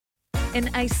In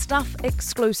a Stuff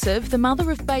exclusive, the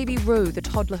mother of baby Rue, the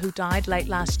toddler who died late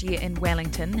last year in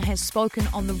Wellington, has spoken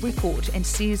on the record and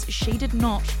says she did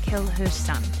not kill her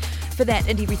son. For that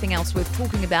and everything else worth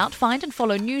talking about, find and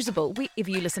follow Newsable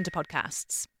wherever you listen to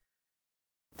podcasts.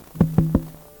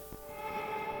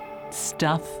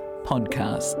 Stuff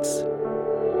Podcasts.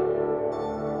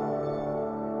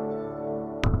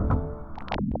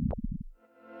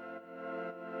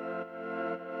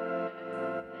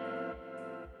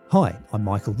 Hi, I'm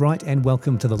Michael Wright and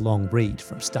welcome to The Long Read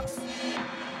from Stuff.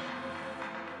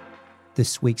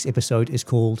 This week's episode is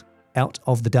called Out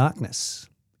of the Darkness.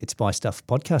 It's by Stuff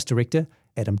podcast director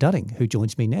Adam Dudding, who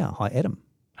joins me now. Hi, Adam.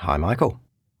 Hi, Michael.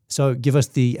 So give us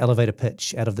the elevator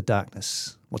pitch, Out of the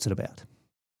Darkness. What's it about?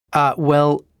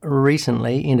 Well,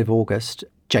 recently, end of August,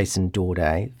 Jason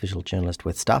Dorday, visual journalist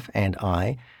with Stuff, and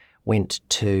I went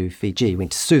to Fiji,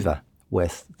 went to Suva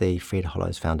with the Fred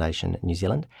Hollows Foundation in New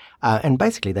Zealand. And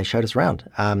basically they showed us around.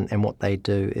 And what they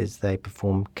do is they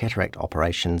perform cataract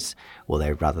operations, or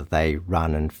they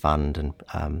run and fund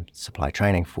and supply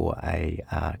training for a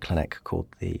clinic called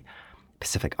the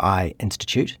Pacific Eye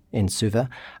Institute in Suva,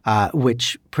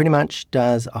 which pretty much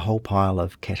does a whole pile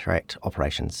of cataract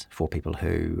operations for people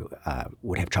who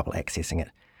would have trouble accessing it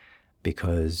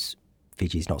because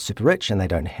Fiji's not super rich and they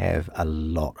don't have a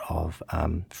lot of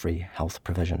free health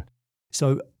provision.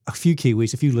 So a few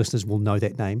Kiwis, a few listeners will know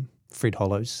that name, Fred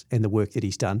Hollows, and the work that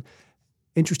he's done.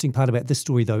 Interesting part about this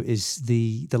story, though, is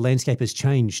the landscape has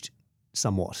changed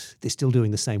somewhat. They're still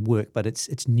doing the same work, but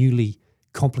it's newly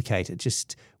complicated.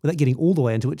 Just without getting all the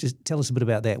way into it, just tell us a bit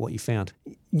about that, what you found.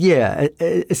 Yeah,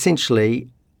 essentially,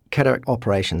 cataract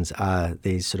operations are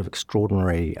these sort of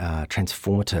extraordinary,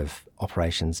 transformative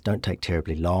operations, don't take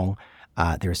terribly long.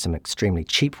 There are some extremely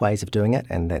cheap ways of doing it,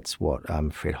 and that's what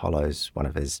Fred Hollows, one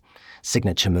of his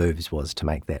signature moves, was to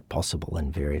make that possible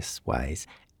in various ways.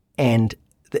 And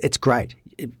it's great.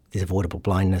 There's avoidable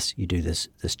blindness. You do this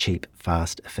cheap,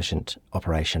 fast, efficient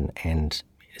operation, and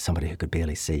somebody who could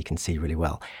barely see can see really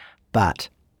well. But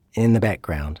in the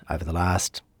background, over the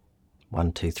last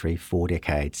 1, 2, 3, 4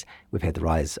 decades, we've had the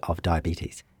rise of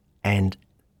diabetes. And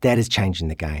that is changing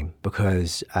the game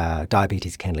because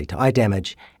diabetes can lead to eye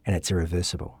damage and it's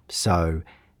irreversible. So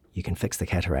you can fix the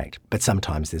cataract, but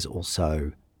sometimes there's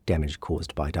also damage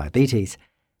caused by diabetes,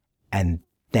 and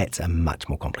that's a much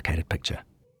more complicated picture.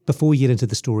 Before we get into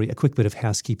the story, a quick bit of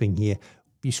housekeeping here.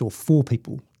 You saw 4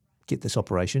 people get this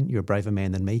operation. You're a braver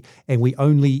man than me. And we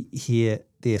only hear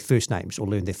their first names or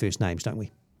learn their first names, don't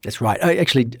we? That's right.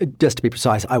 Actually, just to be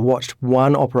precise, I watched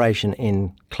one operation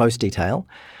in close detail.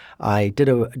 I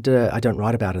don't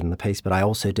write about it in the piece, but I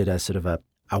also did a sort of a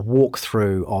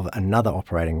walkthrough of another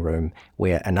operating room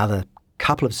where another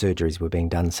couple of surgeries were being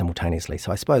done simultaneously.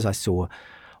 So I suppose I saw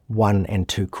 1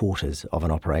 2/4 of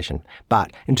an operation.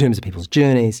 But in terms of people's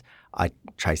journeys, I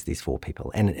traced these 4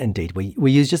 people. And indeed,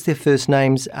 we use just their first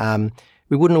names.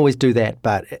 We wouldn't always do that,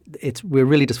 but we're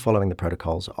really just following the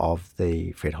protocols of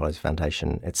the Fred Hollows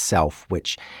Foundation itself,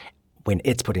 which, when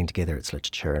it's putting together its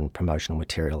literature and promotional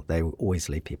material, they always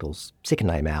leave people's second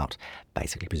name out,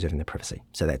 basically preserving their privacy.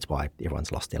 So that's why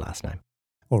everyone's lost their last name.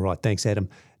 All right, thanks, Adam.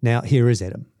 Now, here is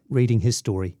Adam reading his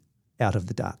story, Out of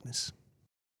the Darkness.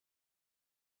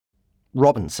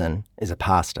 Robinson is a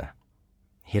pastor.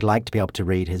 He'd like to be able to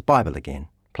read his Bible again.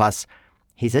 Plus,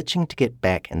 he's itching to get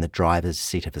back in the driver's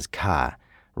seat of his car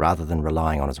rather than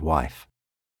relying on his wife.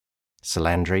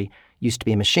 Salandri used to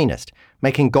be a machinist,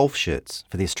 making golf shirts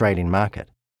for the Australian market.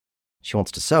 She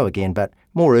wants to sew again, but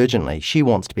more urgently, she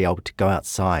wants to be able to go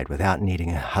outside without needing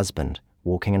her husband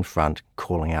walking in front,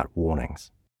 calling out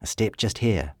warnings. A step just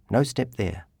here, no step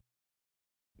there.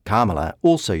 Carmela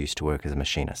also used to work as a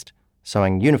machinist,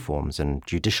 sewing uniforms and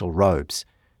judicial robes.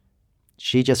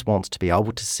 She just wants to be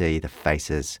able to see the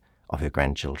faces of her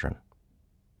grandchildren.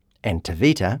 And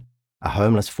Tavita, a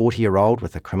homeless 40-year-old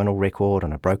with a criminal record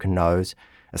and a broken nose,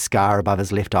 a scar above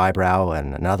his left eyebrow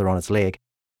and another on his leg,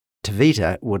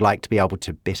 Tavita would like to be able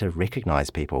to better recognise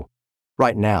people.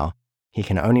 Right now, he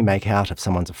can only make out if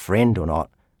someone's a friend or not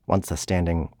once they're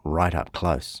standing right up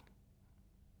close.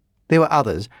 There were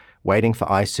others waiting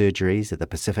for eye surgeries at the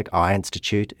Pacific Eye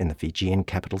Institute in the Fijian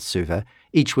capital Suva,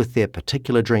 each with their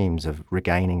particular dreams of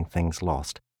regaining things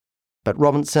lost. But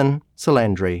Robinson,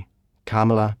 Salandri,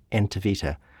 Carmela and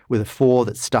Tavita were the 4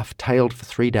 that Stuff tailed for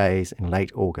 3 days in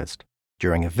late August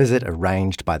during a visit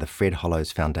arranged by the Fred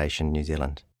Hollows Foundation New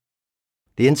Zealand.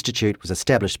 The institute was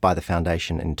established by the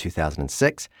foundation in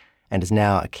 2006 and is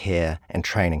now a care and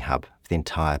training hub for the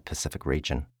entire Pacific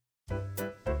region.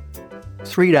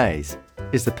 3 days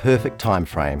is the perfect time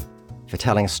frame for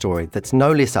telling a story that's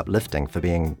no less uplifting for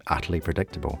being utterly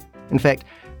predictable. In fact,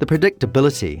 The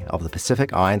predictability of the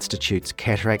Pacific Eye Institute's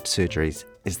cataract surgeries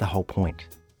is the whole point.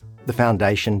 The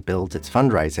foundation builds its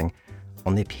fundraising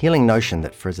on the appealing notion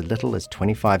that for as little as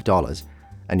 $25,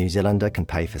 a New Zealander can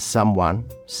pay for someone,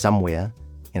 somewhere,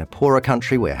 in a poorer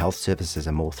country where health services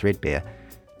are more threadbare,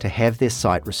 to have their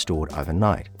sight restored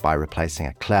overnight by replacing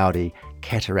a cloudy,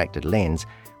 cataracted lens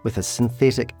with a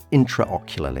synthetic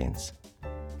intraocular lens.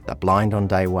 They're blind on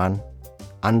day 1,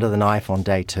 under the knife on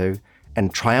day 2,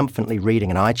 and triumphantly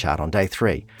reading an eye chart on day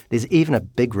 3. There's even a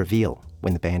big reveal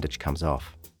when the bandage comes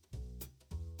off.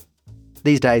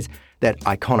 These days, that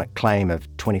iconic claim of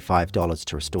 $25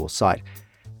 to restore sight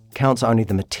counts only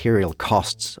the material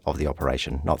costs of the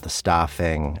operation, not the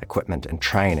staffing, equipment and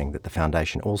training that the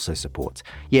foundation also supports.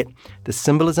 Yet, the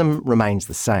symbolism remains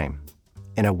the same.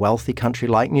 In a wealthy country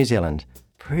like New Zealand,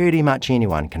 pretty much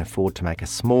anyone can afford to make a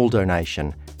small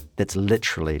donation that's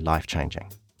literally life-changing.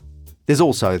 There's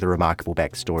also the remarkable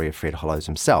backstory of Fred Hollows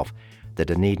himself, the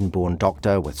Dunedin-born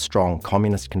doctor with strong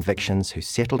communist convictions who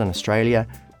settled in Australia,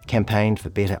 campaigned for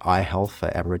better eye health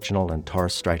for Aboriginal and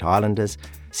Torres Strait Islanders,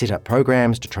 set up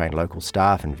programs to train local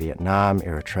staff in Vietnam,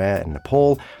 Eritrea and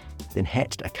Nepal, then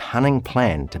hatched a cunning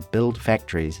plan to build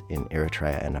factories in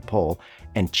Eritrea and Nepal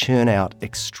and churn out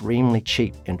extremely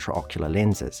cheap intraocular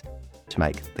lenses to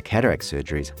make the cataract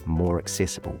surgeries more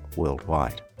accessible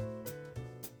worldwide.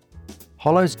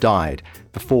 Hollows died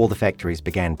before the factories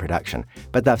began production,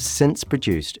 but they've since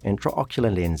produced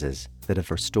intraocular lenses that have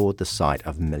restored the sight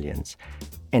of millions.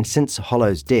 And since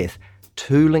Hollows' death,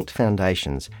 2 linked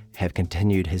foundations have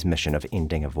continued his mission of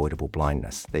ending avoidable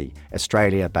blindness. The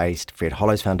Australia-based Fred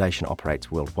Hollows Foundation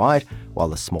operates worldwide, while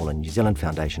the smaller New Zealand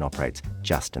Foundation operates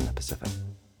just in the Pacific.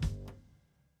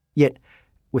 Yet,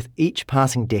 with each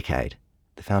passing decade,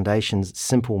 the Foundation's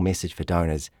simple message for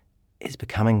donors is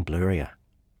becoming blurrier.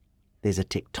 There's a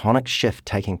tectonic shift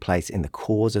taking place in the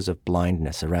causes of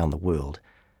blindness around the world,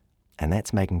 and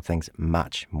that's making things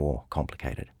much more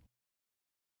complicated.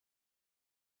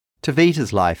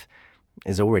 Tavita's life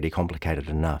is already complicated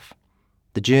enough.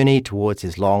 The journey towards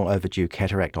his long overdue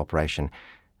cataract operation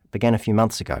began a few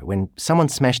months ago when someone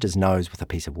smashed his nose with a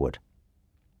piece of wood.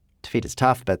 Tavita's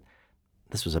tough, but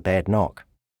this was a bad knock.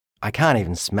 "I can't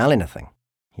even smell anything,"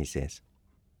 he says.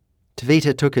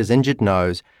 Tavita took his injured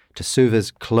nose to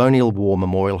Suva's Colonial War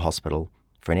Memorial Hospital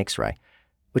for an X-ray,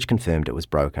 which confirmed it was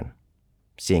broken.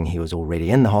 Seeing he was already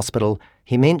in the hospital,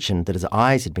 he mentioned that his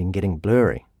eyes had been getting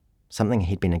blurry, something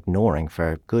he'd been ignoring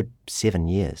for a good 7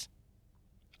 years.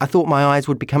 "I thought my eyes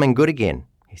would be coming good again,"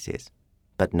 he says,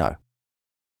 but no.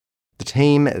 The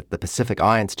team at the Pacific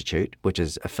Eye Institute, which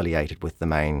is affiliated with the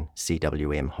main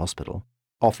CWM hospital,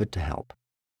 offered to help.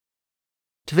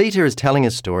 Tavita is telling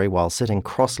his story while sitting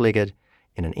cross-legged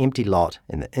in an empty lot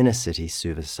in the inner city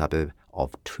Suva suburb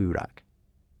of Toorak.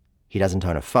 He doesn't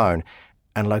own a phone,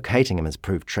 and locating him has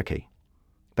proved tricky.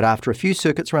 But after a few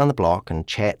circuits around the block and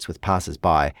chats with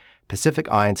passers-by,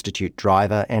 Pacific Eye Institute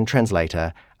driver and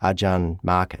translator Arjun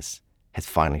Marcus has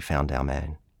finally found our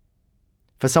man.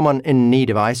 For someone in need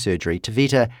of eye surgery,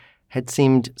 Tavita had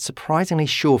seemed surprisingly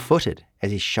sure-footed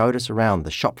as he showed us around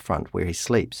the shop front where he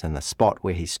sleeps and the spot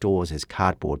where he stores his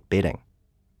cardboard bedding.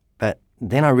 But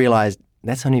then I realised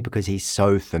that's only because he's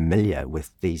so familiar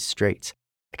with these streets.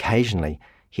 Occasionally,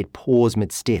 he'd pause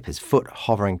mid-step, his foot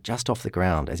hovering just off the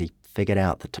ground as he figured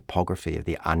out the topography of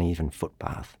the uneven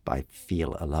footpath by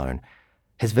feel alone.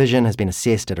 His vision has been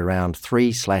assessed at around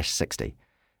 3/60,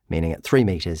 meaning at 3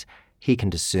 metres, he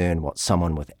can discern what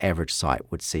someone with average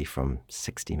sight would see from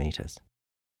 60 metres.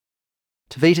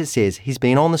 Tavita says he's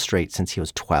been on the street since he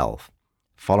was 12,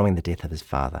 following the death of his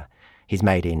father. He's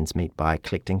made ends meet by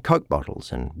collecting Coke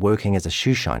bottles and working as a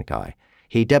shoeshine guy.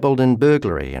 He dabbled in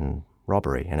burglary and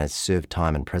robbery and has served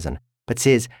time in prison, but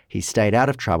says he's stayed out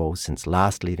of trouble since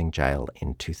last leaving jail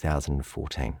in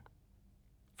 2014.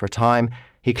 For a time,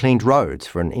 he cleaned roads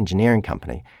for an engineering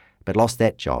company, but lost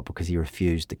that job because he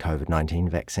refused the COVID-19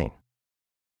 vaccine.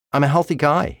 "I'm a healthy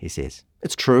guy," he says.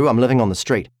 "It's true, I'm living on the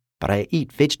street, but I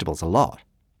eat vegetables a lot."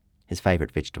 His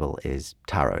favourite vegetable is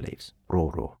taro leaves,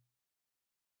 raw.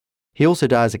 He also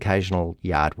does occasional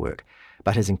yard work,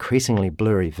 but his increasingly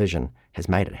blurry vision has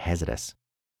made it hazardous.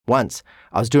 "Once,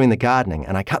 I was doing the gardening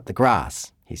and I cut the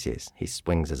grass," he says. He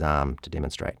swings his arm to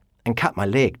demonstrate. "And cut my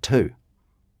leg too."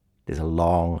 There's a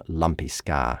long, lumpy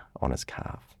scar on his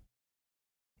calf.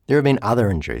 There have been other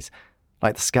injuries,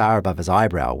 like the scar above his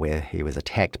eyebrow where he was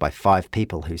attacked by 5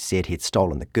 people who said he'd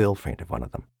stolen the girlfriend of one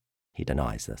of them. He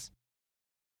denies this.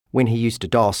 When he used to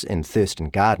doss in Thurston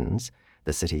Gardens,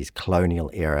 the city's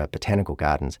colonial-era botanical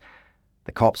gardens,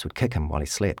 the cops would kick him while he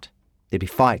slept. There'd be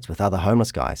fights with other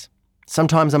homeless guys.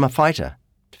 "Sometimes I'm a fighter,"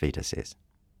 Tavita says.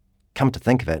 Come to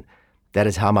think of it, That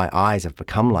is how my eyes have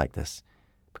become like this,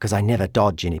 because I never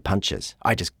dodge any punches.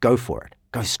 I just go for it,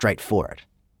 go straight for it.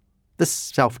 This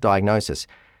self-diagnosis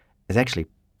is actually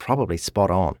probably spot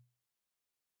on.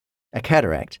 A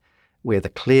cataract, where the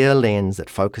clear lens that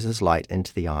focuses light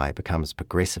into the eye becomes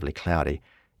progressively cloudy,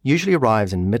 usually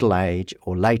arrives in middle age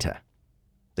or later.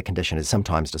 The condition is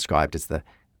sometimes described as the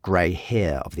grey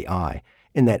hair of the eye,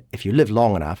 in that if you live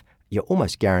long enough, you're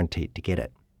almost guaranteed to get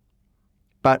it.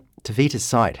 But Tevita's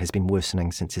sight has been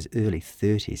worsening since his early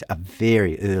 30s, a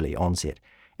very early onset.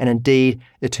 And indeed,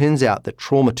 it turns out that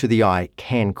trauma to the eye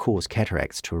can cause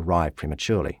cataracts to arrive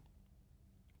prematurely.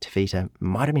 Tevita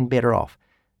might have been better off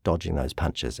dodging those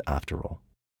punches after all.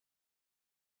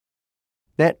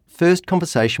 That first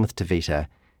conversation with Tevita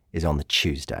is on the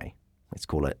Tuesday. Let's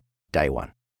call it day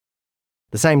one.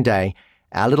 The same day,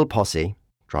 our little posse,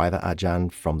 driver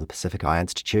Arjan from the Pacific Eye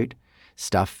Institute,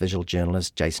 staff visual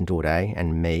journalist Jason Daudet,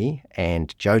 and me,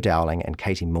 and Joe Dowling and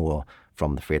Katie Moore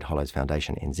from the Fred Hollows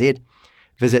Foundation NZ,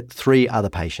 visit 3 other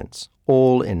patients,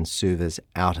 all in Suva's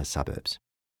outer suburbs.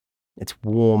 It's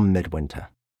warm midwinter.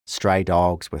 Stray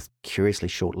dogs with curiously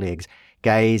short legs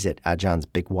gaze at Arjan's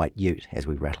big white ute as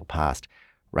we rattle past.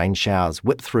 Rain showers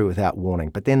whip through without warning,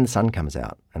 but then the sun comes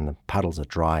out and the puddles are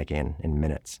dry again in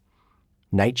minutes.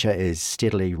 Nature is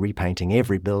steadily repainting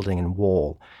every building and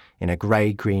wall in a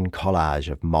grey-green collage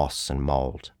of moss and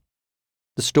mould.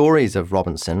 The stories of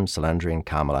Robinson, Salandri and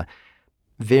Kamala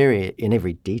vary in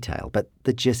every detail, but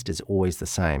the gist is always the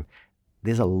same.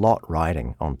 There's a lot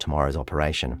riding on tomorrow's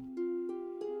operation.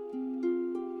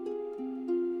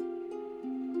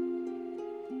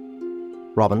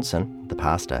 Robinson, the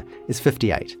pastor, is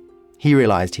 58. He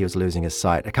realised he was losing his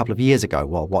sight a couple of years ago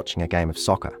while watching a game of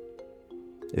soccer.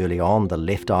 Early on, the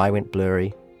left eye went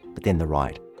blurry, but then the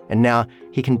right. And now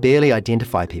he can barely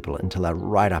identify people until they're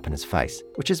right up in his face,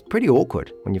 which is pretty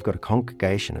awkward when you've got a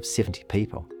congregation of 70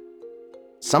 people.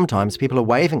 Sometimes people are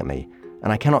waving at me,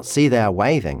 and I cannot see they are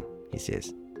waving, he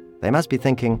says. They must be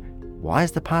thinking, why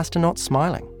is the pastor not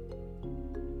smiling?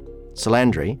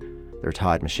 Salandri, the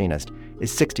retired machinist, is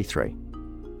 63.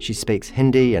 She speaks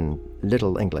Hindi and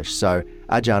little English, so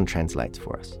Arjan translates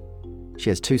for us. She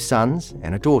has 2 sons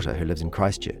and a daughter who lives in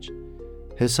Christchurch.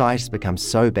 Her sight has become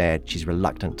so bad she's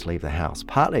reluctant to leave the house,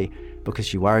 partly because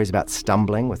she worries about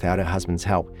stumbling without her husband's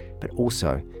help, but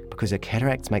also because her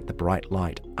cataracts make the bright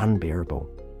light unbearable.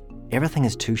 Everything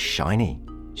is too shiny,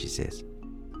 she says.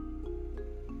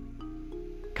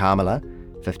 Kamala,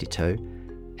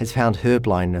 52, has found her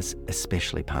blindness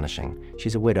especially punishing.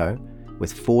 She's a widow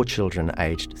with 4 children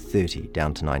aged 30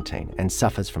 down to 19 and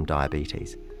suffers from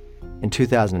diabetes. In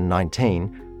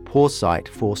 2019, poor sight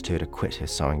forced her to quit her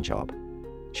sewing job.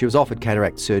 She was offered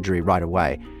cataract surgery right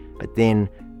away, but then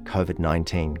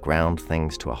COVID-19 ground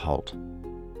things to a halt.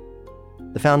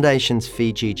 The Foundation's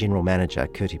Fiji General Manager,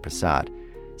 Kirti Prasad,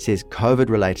 says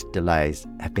COVID-related delays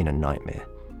have been a nightmare.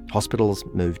 Hospitals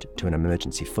moved to an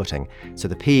emergency footing, so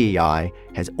the PEI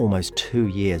has almost 2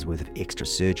 years' worth of extra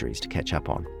surgeries to catch up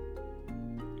on.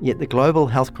 Yet the global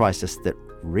health crisis that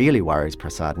really worries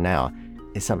Prasad now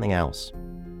is something else: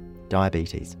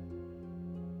 diabetes.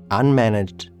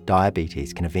 Unmanaged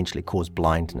diabetes can eventually cause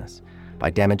blindness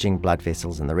by damaging blood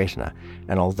vessels in the retina,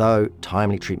 and although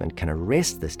timely treatment can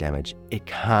arrest this damage, it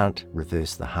can't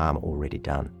reverse the harm already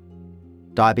done.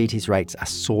 Diabetes rates are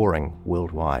soaring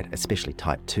worldwide, especially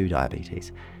type 2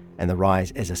 diabetes, and the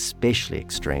rise is especially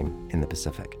extreme in the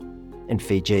Pacific. In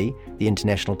Fiji, the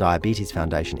International Diabetes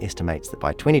Foundation estimates that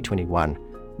by 2021,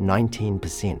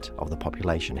 19% of the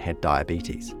population had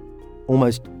diabetes,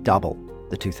 almost double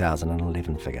the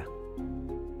 2011 figure.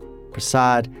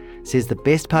 Prasad says the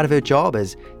best part of her job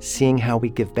is seeing how we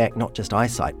give back not just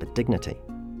eyesight but dignity.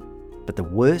 But the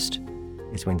worst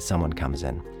is when someone comes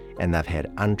in and they've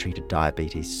had untreated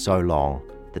diabetes so long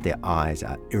that their eyes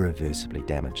are irreversibly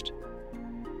damaged.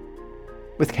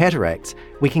 With cataracts,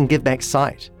 we can give back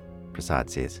sight, Prasad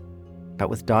says. But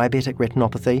with diabetic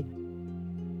retinopathy,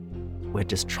 we're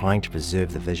just trying to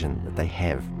preserve the vision that they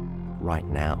have right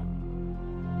now.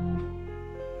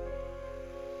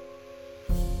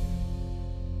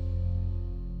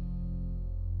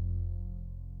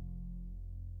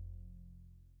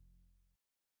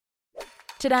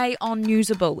 Today on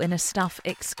Newsable, in a Stuff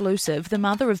exclusive, the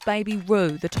mother of baby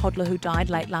Rue, the toddler who died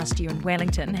late last year in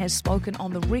Wellington, has spoken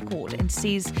on the record and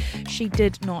says she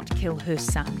did not kill her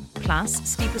son. Plus,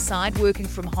 step aside working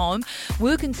from home.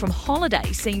 Working from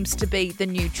holiday seems to be the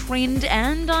new trend,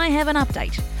 and I have an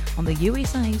update on the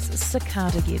USA's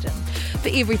Cicadageddon. For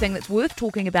everything that's worth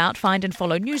talking about, find and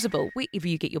follow Newsable wherever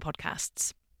you get your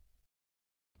podcasts.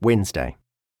 Wednesday,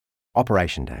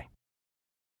 Operation Day.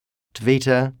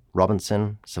 Tevita,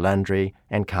 Robinson, Salandri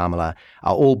and Kamala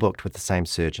are all booked with the same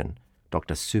surgeon,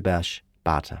 Dr. Subhash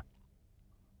Bhatta.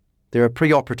 There are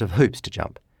preoperative hoops to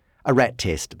jump, a rat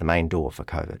test at the main door for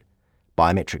COVID,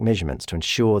 biometric measurements to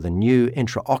ensure the new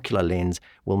intraocular lens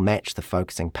will match the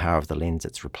focusing power of the lens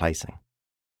it's replacing,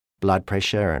 blood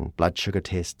pressure and blood sugar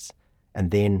tests,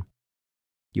 and then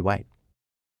you wait.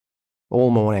 All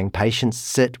morning, patients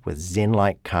sit with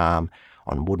zen-like calm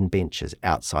on wooden benches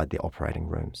outside the operating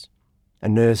rooms. A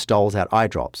nurse doles out eye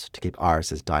drops to keep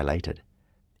irises dilated.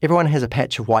 Everyone has a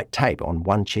patch of white tape on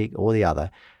one cheek or the other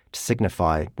to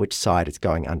signify which side is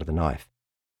going under the knife.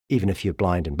 Even if you're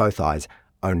blind in both eyes,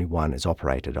 only one is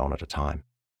operated on at a time.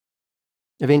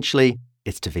 Eventually,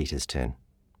 it's Tevita's turn.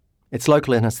 It's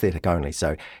local anaesthetic only,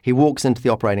 so he walks into the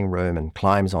operating room and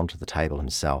climbs onto the table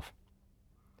himself.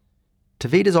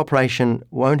 Tevita's operation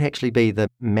won't actually be the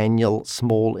manual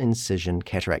small incision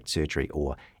cataract surgery,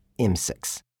 or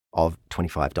M6, of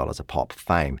 $25 a pop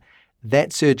fame.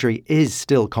 That surgery is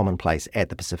still commonplace at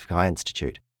the Pacific Eye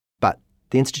Institute, but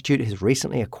the Institute has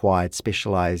recently acquired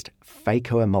specialised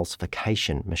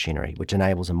phacoemulsification machinery, which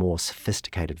enables a more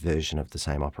sophisticated version of the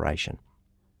same operation.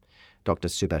 Dr.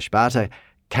 Subhash Bhatta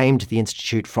came to the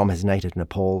Institute from his native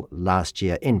Nepal last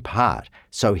year in part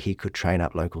so he could train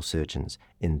up local surgeons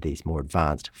in these more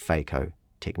advanced phaco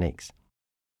techniques.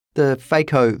 The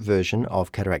phaco version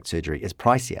of cataract surgery is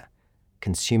pricier.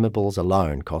 Consumables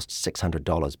alone cost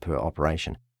 $600 per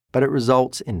operation, but it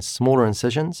results in smaller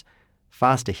incisions,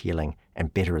 faster healing,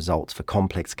 and better results for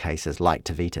complex cases like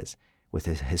Tevita's, with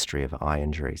his history of eye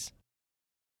injuries.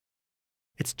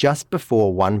 It's just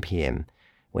before 1 p.m.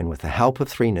 when, with the help of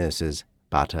 3 nurses,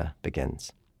 Bhatta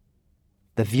begins.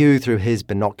 The view through his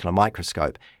binocular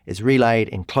microscope is relayed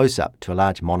in close-up to a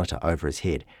large monitor over his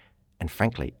head, and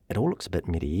frankly, it all looks a bit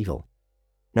medieval.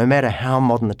 No matter how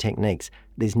modern the techniques,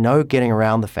 there's no getting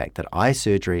around the fact that eye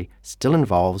surgery still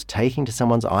involves taking to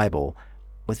someone's eyeball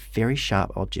with very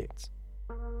sharp objects.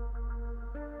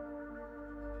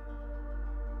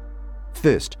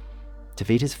 First,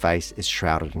 Tevita's face is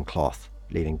shrouded in cloth,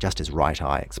 leaving just his right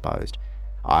eye exposed.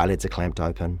 Eyelids are clamped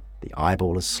open, the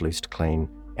eyeball is sluiced clean,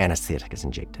 anaesthetic is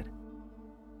injected.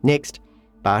 Next,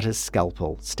 Bhatta's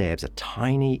scalpel stabs a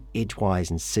tiny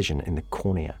edgewise incision in the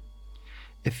cornea.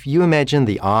 If you imagine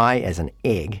the eye as an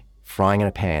egg frying in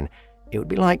a pan, it would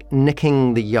be like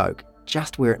nicking the yolk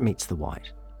just where it meets the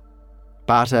white.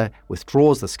 Bhatta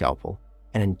withdraws the scalpel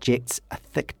and injects a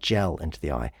thick gel into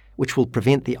the eye, which will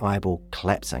prevent the eyeball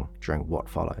collapsing during what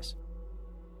follows.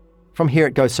 From here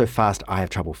it goes so fast I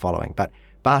have trouble following, but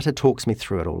Bhatta talks me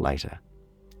through it all later.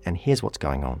 And here's what's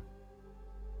going on.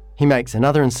 He makes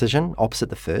another incision opposite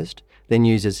the first, then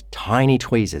uses tiny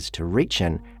tweezers to reach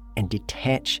in and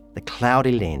detach the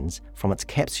cloudy lens from its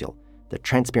capsule, the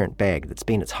transparent bag that's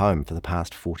been its home for the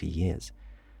past 40 years.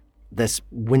 This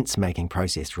wince-making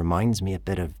process reminds me a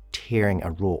bit of tearing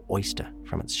a raw oyster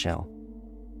from its shell.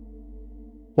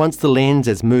 Once the lens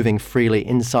is moving freely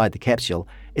inside the capsule,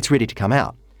 it's ready to come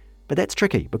out. But that's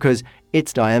tricky because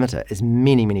its diameter is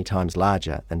many, many times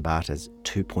larger than Bhatta's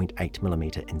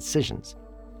 2.8mm incisions.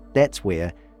 That's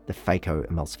where the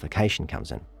phacoemulsification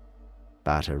comes in.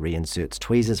 Bhatta reinserts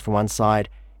tweezers from one side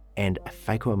and a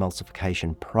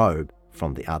phacoemulsification probe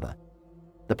from the other.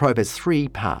 The probe has 3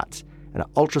 parts: an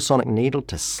ultrasonic needle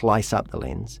to slice up the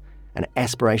lens, an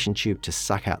aspiration tube to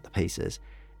suck out the pieces,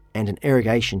 and an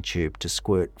irrigation tube to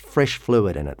squirt fresh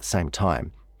fluid in at the same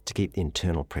time to keep the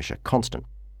internal pressure constant.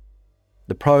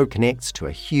 The probe connects to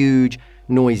a huge,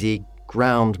 noisy,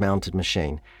 ground-mounted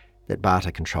machine that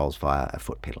Bhatta controls via a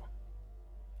foot pedal.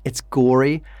 It's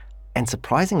gory and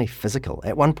surprisingly physical.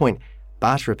 At one point,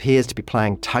 Bhatta appears to be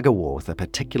playing tug-of-war with a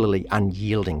particularly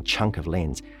unyielding chunk of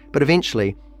lens, but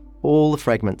eventually all the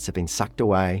fragments have been sucked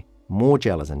away, more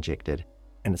gel is injected,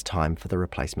 and it's time for the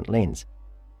replacement lens.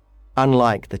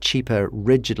 Unlike the cheaper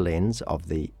rigid lens of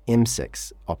the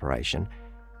M6 operation,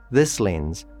 this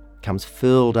lens comes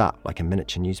furled up like a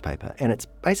miniature newspaper, and it's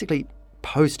basically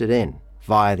posted in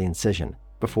via the incision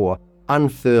before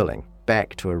unfurling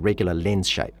back to a regular lens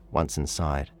shape once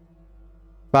inside.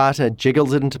 Bhatta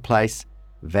jiggles it into place,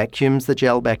 vacuums the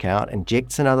gel back out,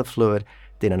 injects another fluid,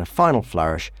 then in a final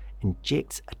flourish,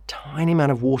 injects a tiny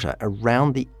amount of water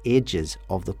around the edges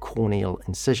of the corneal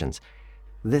incisions.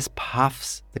 This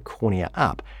puffs the cornea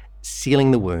up,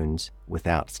 sealing the wounds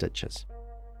without stitches.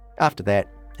 After that,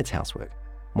 it's housework.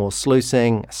 More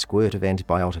sluicing, a squirt of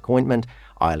antibiotic ointment,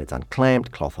 eyelids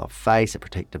unclamped, cloth off face, a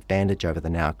protective bandage over the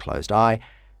now closed eye,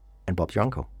 and Bob's your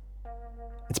uncle.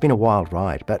 It's been a wild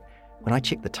ride, but when I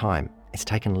checked the time, it's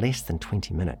taken less than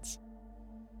 20 minutes.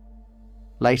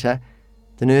 Later,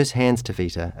 the nurse hands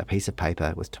Tevita a piece of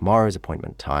paper with tomorrow's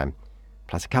appointment time,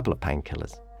 plus a couple of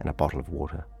painkillers and a bottle of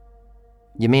water.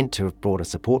 You meant to have brought a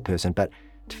support person, but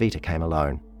Tevita came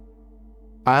alone.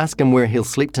 I ask him where he'll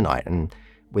sleep tonight and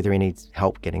whether he needs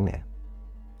help getting there.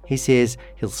 He says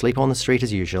he'll sleep on the street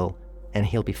as usual and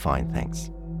he'll be fine, thanks.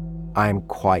 I'm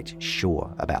quite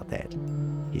sure about that,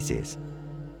 he says.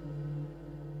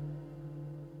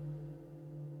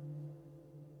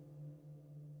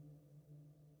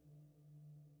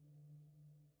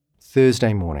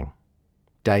 Thursday morning,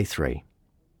 day 3.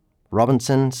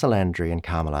 Robinson, Salandri and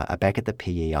Carmela are back at the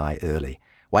PEI early,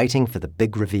 waiting for the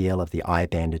big reveal of the eye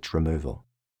bandage removal.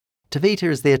 Tevita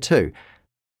is there too,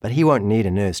 but he won't need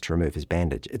a nurse to remove his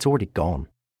bandage. It's already gone.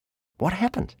 What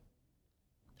happened?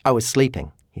 I was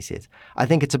sleeping, he says. I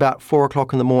think it's about 4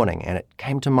 o'clock in the morning, and it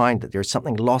came to mind that there is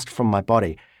something lost from my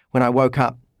body. When I woke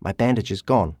up, my bandage is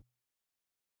gone.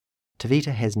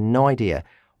 Tevita has no idea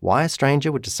why a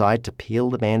stranger would decide to peel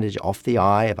the bandage off the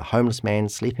eye of a homeless man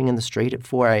sleeping in the street at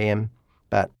 4 a.m,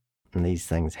 but these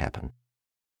things happen.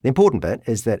 The important bit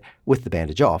is that with the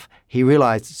bandage off, he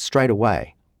realised straight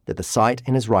away that the sight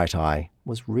in his right eye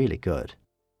was really good.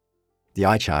 The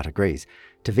eye chart agrees.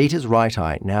 Tevita's right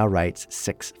eye now rates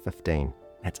 6/15.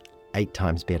 That's 8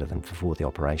 times better than before the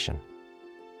operation.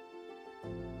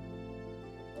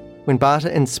 When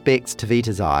Bata inspects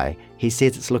Tevita's eye, he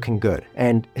says it's looking good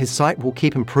and his sight will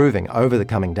keep improving over the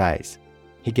coming days.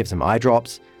 He gives him eye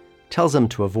drops, tells him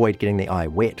to avoid getting the eye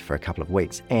wet for a couple of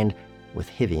weeks and, with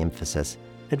heavy emphasis,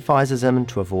 advises him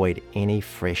to avoid any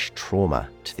fresh trauma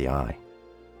to the eye.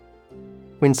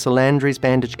 When Salandri's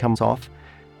bandage comes off,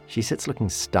 she sits looking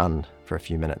stunned for a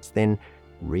few minutes, then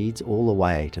reads all the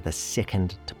way to the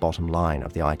second to bottom line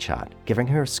of the eye chart, giving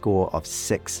her a score of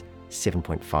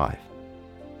 7.5.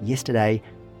 Yesterday,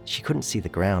 she couldn't see the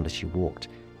ground as she walked.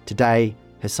 Today,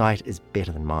 her sight is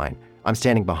better than mine. I'm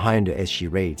standing behind her as she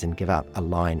reads and give up a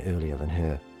line earlier than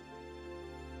her.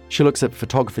 She looks at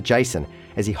photographer Jason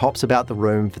as he hops about the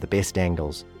room for the best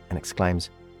angles and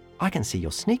exclaims, "I can see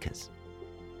your sneakers."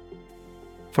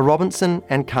 For Robinson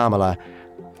and Carmela,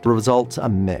 the results are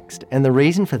mixed, and the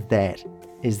reason for that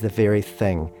is the very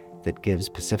thing that gives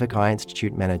Pacific Eye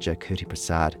Institute manager Kirti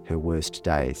Prasad her worst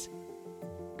days.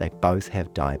 They both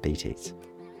have diabetes.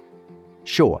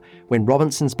 Sure, when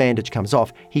Robinson's bandage comes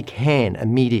off, he can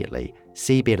immediately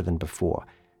see better than before,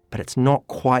 but it's not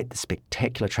quite the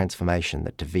spectacular transformation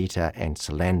that Tevita and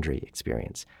Salandri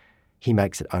experience. He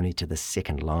makes it only to the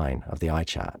second line of the eye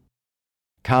chart.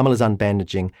 Carmela's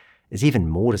unbandaging is even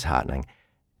more disheartening.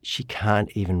 She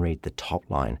can't even read the top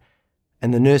line,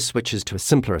 and the nurse switches to a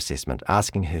simpler assessment,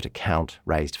 asking her to count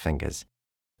raised fingers.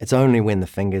 It's only when the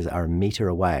fingers are a metre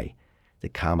away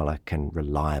that Carmela can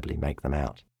reliably make them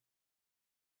out.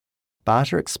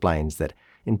 Bata explains that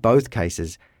in both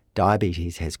cases,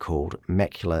 diabetes has caused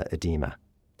macular edema,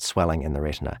 swelling in the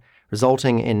retina,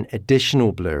 resulting in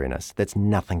additional blurriness that's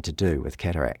nothing to do with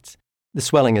cataracts. The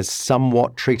swelling is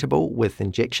somewhat treatable with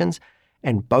injections,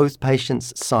 and both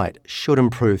patients' sight should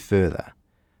improve further.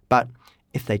 But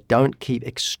if they don't keep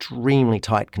extremely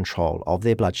tight control of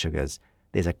their blood sugars,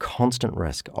 there's a constant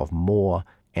risk of more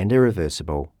and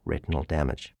irreversible retinal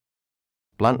damage.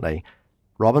 Bluntly,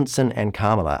 Robinson and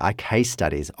Carmela are case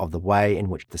studies of the way in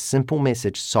which the simple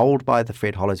message sold by the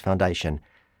Fred Hollows Foundation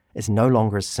is no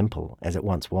longer as simple as it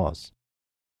once was.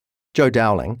 Joe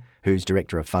Dowling, who's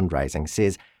Director of Fundraising,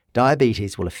 says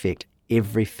diabetes will affect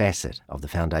every facet of the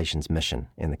Foundation's mission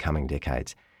in the coming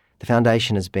decades. The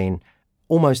Foundation has been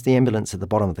almost the ambulance at the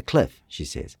bottom of the cliff, she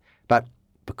says. But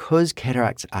because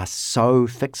cataracts are so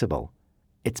fixable,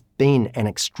 it's been an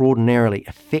extraordinarily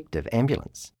effective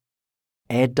ambulance.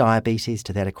 Add diabetes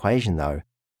to that equation, though,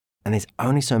 and there's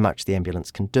only so much the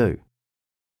ambulance can do.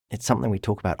 It's something we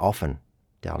talk about often,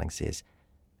 Dowling says,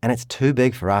 and it's too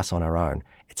big for us on our own.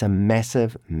 It's a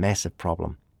massive, massive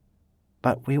problem.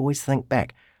 But we always think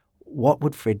back, what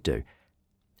would Fred do?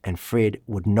 And Fred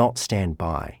would not stand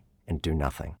by and do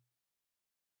nothing.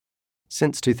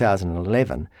 Since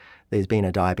 2011, there's been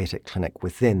a diabetic clinic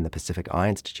within the Pacific Eye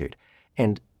Institute,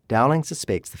 and Dowling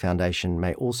suspects the Foundation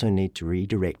may also need to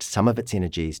redirect some of its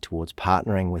energies towards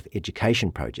partnering with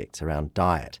education projects around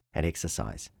diet and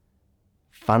exercise.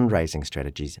 Fundraising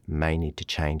strategies may need to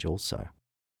change also.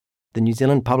 The New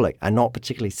Zealand public are not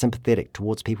particularly sympathetic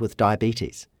towards people with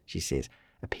diabetes, she says.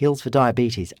 Appeals for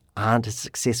diabetes aren't as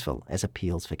successful as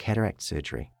appeals for cataract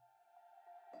surgery.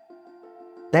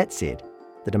 That said,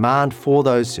 the demand for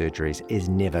those surgeries is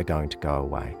never going to go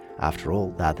away. After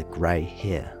all, they're the grey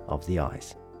hair of the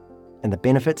eyes. And the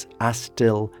benefits are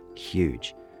still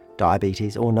huge,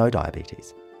 diabetes or no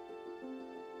diabetes.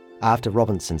 After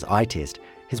Robinson's eye test,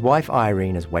 his wife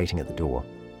Irene is waiting at the door.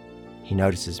 He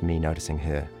notices me noticing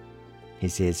her. He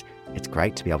says it's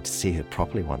great to be able to see her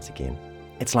properly once again.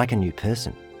 It's like a new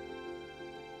person.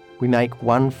 We make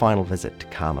one final visit to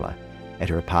Carmela at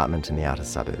her apartment in the outer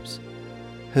suburbs.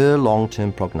 Her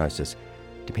long-term prognosis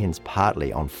depends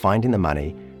partly on finding the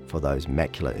money for those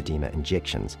macular edema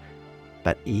injections,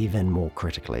 but even more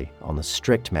critically on the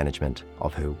strict management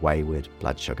of her wayward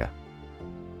blood sugar.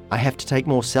 I have to take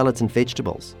more salads and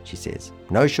vegetables, she says.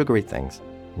 No sugary things,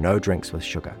 no drinks with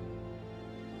sugar.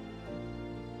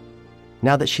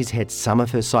 Now that she's had some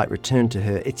of her sight returned to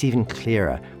her, it's even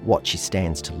clearer what she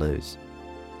stands to lose.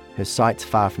 Her sight's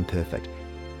far from perfect,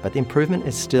 but the improvement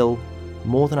is still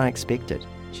more than I expected,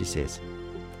 she says.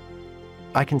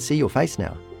 I can see your face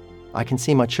now. I can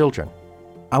see my children.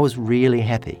 I was really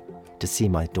happy to see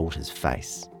my daughter's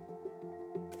face.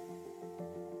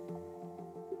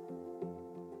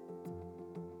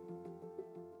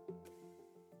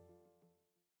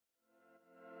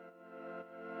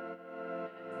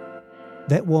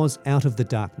 That was Out of the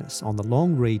Darkness on the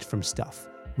long read from Stuff,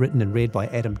 written and read by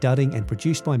Adam Dudding and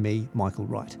produced by me, Michael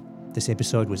Wright. This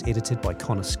episode was edited by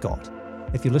Connor Scott.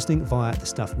 If you're listening via the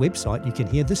Stuff website, you can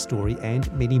hear this story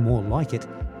and many more like it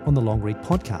on the Long Read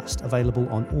podcast, available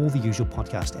on all the usual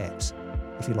podcast apps.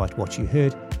 If you liked what you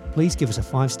heard, please give us a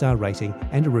 5-star rating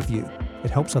and a review.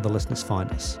 It helps other listeners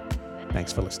find us.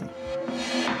 Thanks for listening.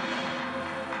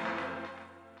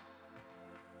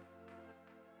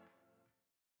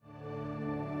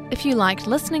 If you liked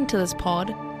listening to this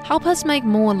pod, help us make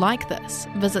more like this.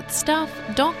 Visit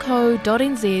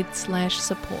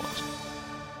stuff.co.nz/support.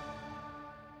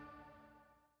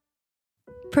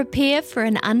 Prepare for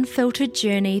an unfiltered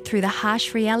journey through the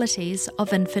harsh realities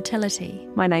of infertility.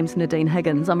 My name's Nadine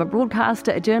Higgins. I'm a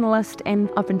broadcaster, a journalist, and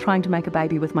I've been trying to make a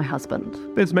baby with my husband.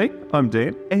 That's me. I'm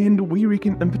Dan, and we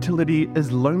reckon infertility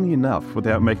is lonely enough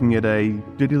without making it a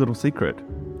dirty little secret.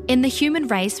 In The Human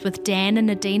Race with Dan and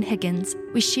Nadine Higgins,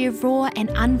 we share raw and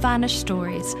unvarnished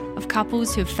stories of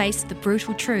couples who've faced the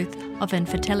brutal truth of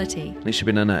infertility. Unless you've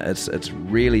been in it, it's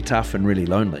really tough and really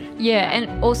lonely. Yeah,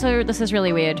 and also, this is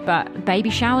really weird, but baby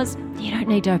showers, you don't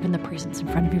need to open the presents in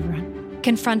front of everyone.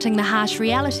 Confronting the harsh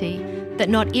reality that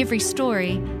not every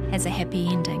story has a happy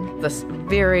ending. This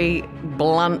very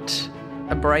blunt,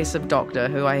 abrasive doctor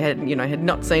who I had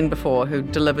not seen before, who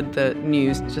delivered the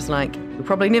news, just like, you'll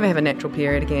probably never have a natural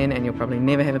period again and you'll probably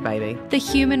never have a baby. The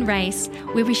Human Race,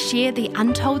 where we share the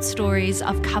untold stories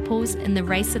of couples in the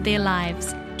race of their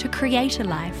lives to create a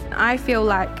life. I feel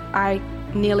like I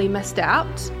nearly missed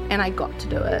out and I got to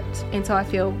do it, and so I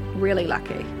feel really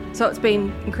lucky. So it's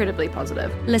been incredibly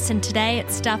positive. Listen today at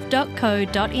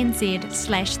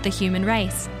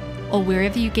stuff.co.nz/thehumanrace or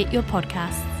wherever you get your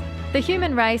podcasts. The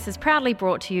Human Race is proudly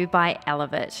brought to you by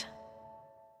Elevate.